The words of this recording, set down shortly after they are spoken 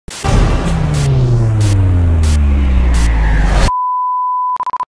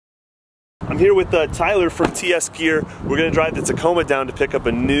here with Tyler from TS Gear. We're gonna drive the Tacoma down to pick up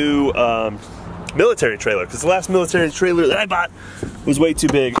a new military trailer, because the last military trailer that I bought was way too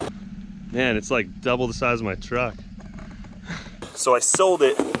big. Man, it's like double the size of my truck. So I sold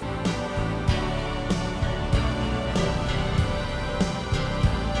it.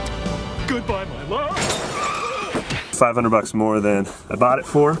 Goodbye, my love. $500 more than I bought it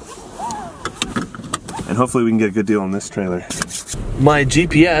for. And hopefully we can get a good deal on this trailer. My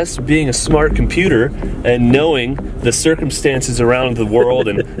GPS, being a smart computer and knowing the circumstances around the world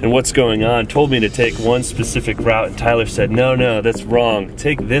and what's going on, told me to take one specific route, and Tyler said, no, that's wrong.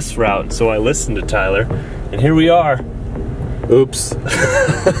 Take this route. So I listened to Tyler, and here we are. Oops.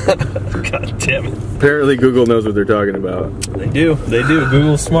 God damn it. Apparently Google knows what they're talking about. They do.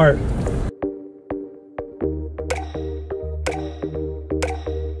 Google's smart.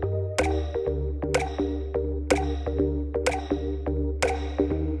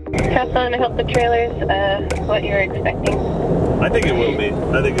 Have fun. I hope the trailer's what you're expecting. I think it will be.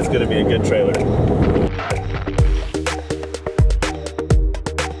 I think it's going to be a good trailer.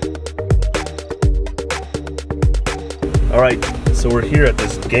 Alright, so we're here at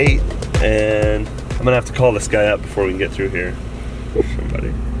this gate, and I'm going to have to call this guy up before we can get through here.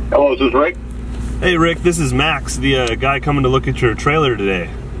 Somebody. Hello, is this Rick? Hey Rick, this is Max, the guy coming to look at your trailer today.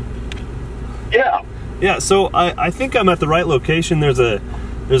 Yeah. Yeah, so I think I'm at the right location. There's a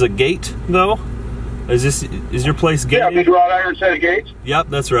gate though. Is your place gated? Yeah, big wrought iron set of gates. Yep,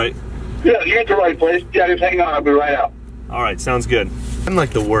 that's right. Yeah, you're at the right place. Yeah, just hang on, I'll be right out. All right, sounds good. I'm like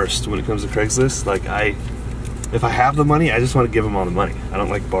the worst when it comes to Craigslist. Like if I have the money, I just want to give them all the money. I don't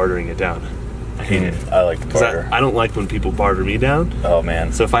like bartering it down. I hate it. I like to barter. I don't like when people barter me down. Oh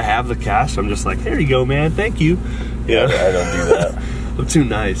man. So if I have the cash, I'm just like, here you go, man. Thank you. Yeah, I don't do that. I'm too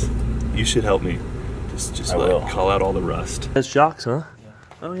nice. You should help me. Just will. Call out all the rust. That's shocks, huh? Yeah.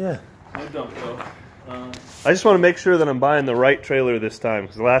 Oh yeah. I don't know. I just want to make sure that I'm buying the right trailer this time,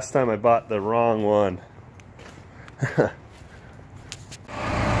 because last time I bought the wrong one. Pull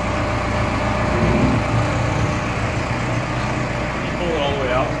it all the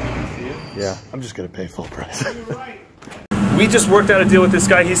way out so you can see it. Yeah, I'm just gonna pay full price. We just worked out a deal with this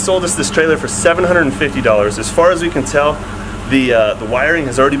guy. He sold us this trailer for $750. As far as we can tell, the wiring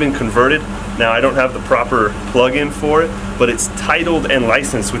has already been converted. Now I don't have the proper plug-in for it, but it's titled and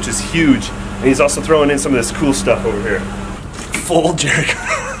licensed, which is huge. And he's also throwing in some of this cool stuff over here. Full Jericho.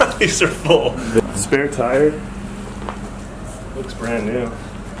 These are full. Spare tire. Looks brand new.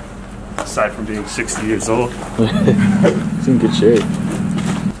 Aside from being 60 years old. It's in good shape.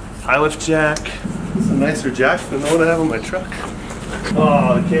 High lift jack. This is a nicer jack than the one I have on my truck.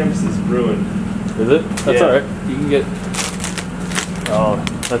 Oh, the canvas is ruined. Is it? That's Yeah. alright. You can get... Oh,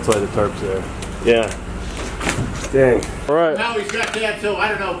 that's why the tarp's there. Yeah. Dang. Alright. Now he's got that, so I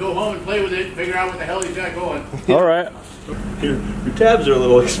don't know, go home and play with it and figure out what the hell he's got going. Alright. Your tabs are a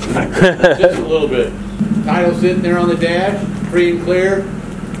little expensive. Just a little bit. Title sitting there on the dash, free and clear.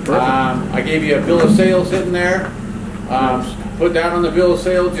 I gave you a bill of sale sitting there. Put down on the bill of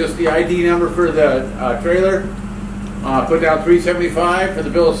sale just the ID number for the trailer. Put down $375 for the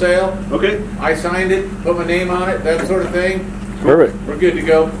bill of sale. Okay. I signed it, put my name on it, that sort of thing. Perfect. We're good to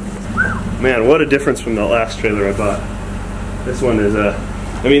go. Man, what a difference from the last trailer I bought. This one is, I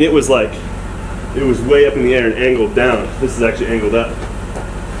mean, it was like, it was way up in the air and angled down. This is actually angled up.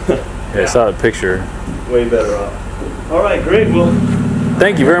 Yeah, I saw the picture. Way better off. All right, great. Well,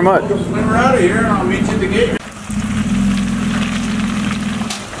 Thank you very much. We'll swim her out of here and I'll meet you at the gate.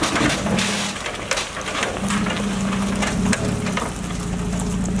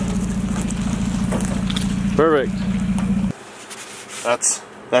 Perfect.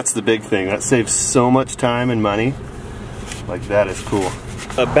 that's the big thing. That saves so much time and money. Like, that is cool.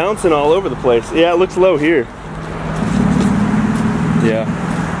 Bouncing all over the place. Yeah, it looks low here. Yeah.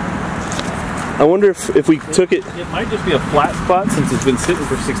 I wonder if we took it. It might just be a flat spot since it's been sitting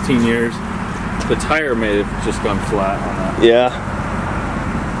for 16 years. The tire may have just gone flat on that. Yeah.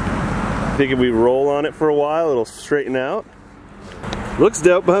 I think if we roll on it for a while, it'll straighten out. Looks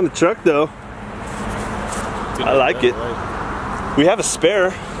dope behind the truck though. I like it. We have a spare.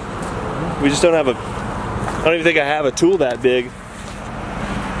 We just don't have a, I don't even think I have a tool that big.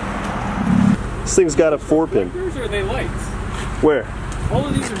 This thing's got a 4-pin. Reflectors or are they lights? Where? All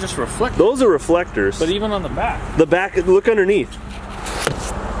of these are just reflectors. Those are reflectors. But even on the back. The back, look underneath.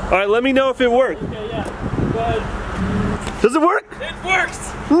 All right, let me know if it worked. Okay, yeah. Good. Does it work? It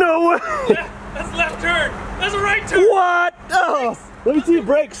works! No way! Yeah, that's left turn. That's a right turn. What? Oh, let me see the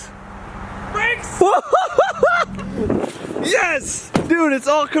brakes. Brakes! Yes! Dude, it's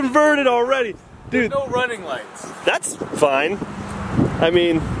all converted already. Dude, There's no running lights. that's fine. I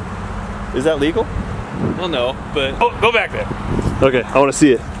mean, Is that legal? Well, no, but oh, go back there. Okay, I want to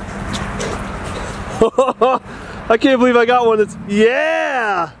see it. I can't believe I got one that's,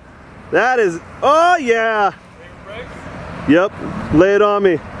 yeah! That is, oh yeah! Yep, lay it on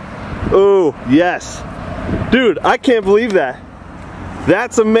me. Oh, yes. Dude, I can't believe that.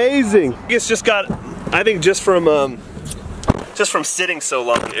 That's amazing. It's just got, I think just from sitting so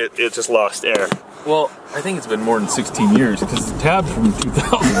long, it just lost air. Well, I think it's been more than 16 years because the tab's from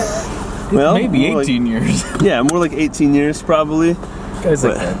 2000. Well, maybe 18 years. Yeah, more like 18 years probably. Guys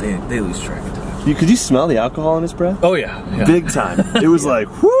like that, they lose track of time. Could you smell the alcohol in his breath? Oh yeah, yeah. Big time. It was like,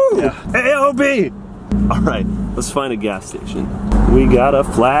 whoo! Yeah. AOB! Alright, let's find a gas station. We got a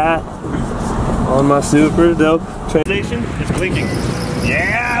flat on my super dope train station. It's blinking.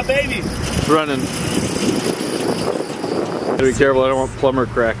 Yeah, baby! It's running. Gotta be careful, I don't want plumber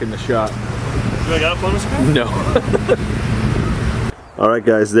crack in the shot. Do I got a plumber's crack? No. Alright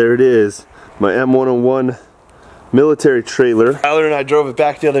guys, there it is. My M101 military trailer. Tyler and I drove it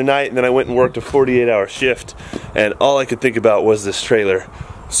back the other night, and then I went and worked a 48-hour shift, and all I could think about was this trailer.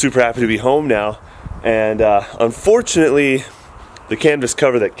 Super happy to be home now, and unfortunately the canvas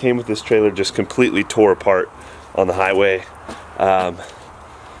cover that came with this trailer just completely tore apart on the highway.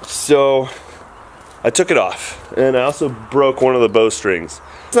 So I took it off, and I also broke one of the bowstrings.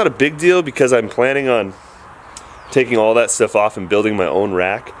 It's not a big deal because I'm planning on taking all that stuff off and building my own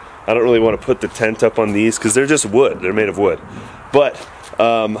rack. I don't really want to put the tent up on these because they're just wood. They're made of wood. But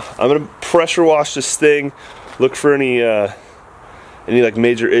I'm gonna pressure wash this thing, look for any like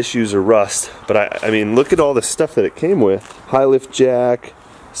major issues or rust. But I mean, look at all the stuff that it came with: high lift jack,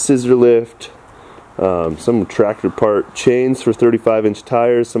 scissor lift, some tractor part chains for 35-inch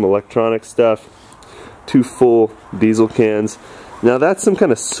tires, some electronic stuff, 2 full diesel cans. Now that's some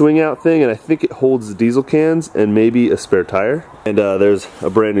kind of swing out thing, and I think it holds the diesel cans and maybe a spare tire. And there's a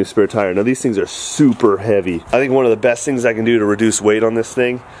brand new spare tire. Now these things are super heavy. I think one of the best things I can do to reduce weight on this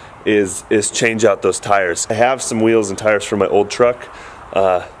thing is change out those tires. I have some wheels and tires from my old truck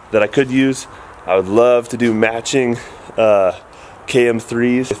that I could use. I would love to do matching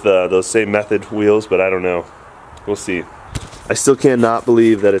KM3s with those same method wheels, but I don't know. We'll see. I still cannot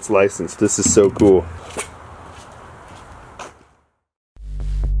believe that it's licensed. This is so cool.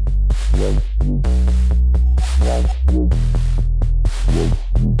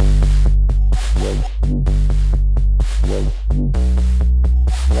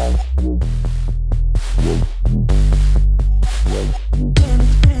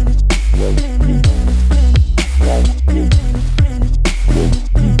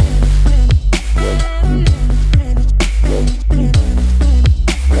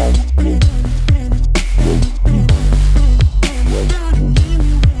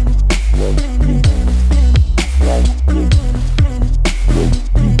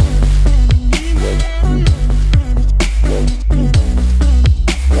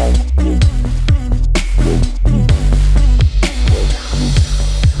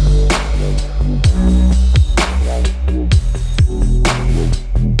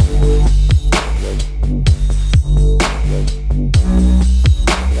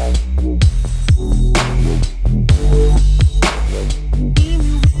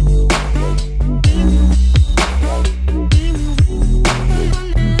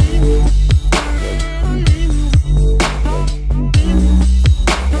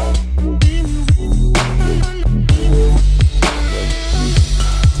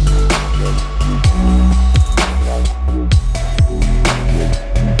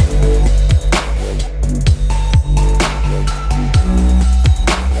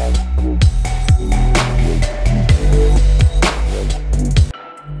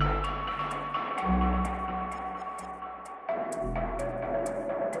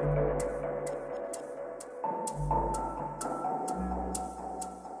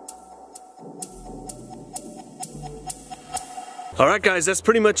 Alright guys, that's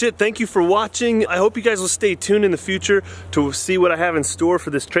pretty much it. Thank you for watching. I hope you guys will stay tuned in the future to see what I have in store for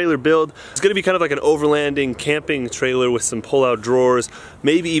this trailer build. It's going to be kind of like an overlanding camping trailer with some pull-out drawers,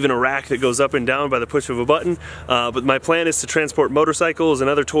 maybe even a rack that goes up and down by the push of a button. But my plan is to transport motorcycles and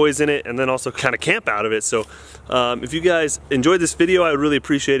other toys in it, and then also kind of camp out of it. So if you guys enjoyed this video, I would really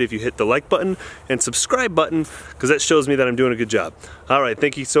appreciate it if you hit the like button and subscribe button, because that shows me that I'm doing a good job. Alright,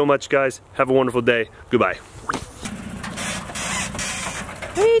 thank you so much guys. Have a wonderful day. Goodbye.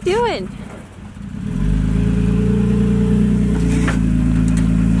 What are you doing?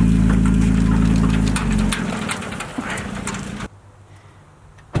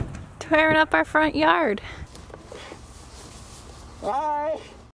 Tearing up our front yard. Bye.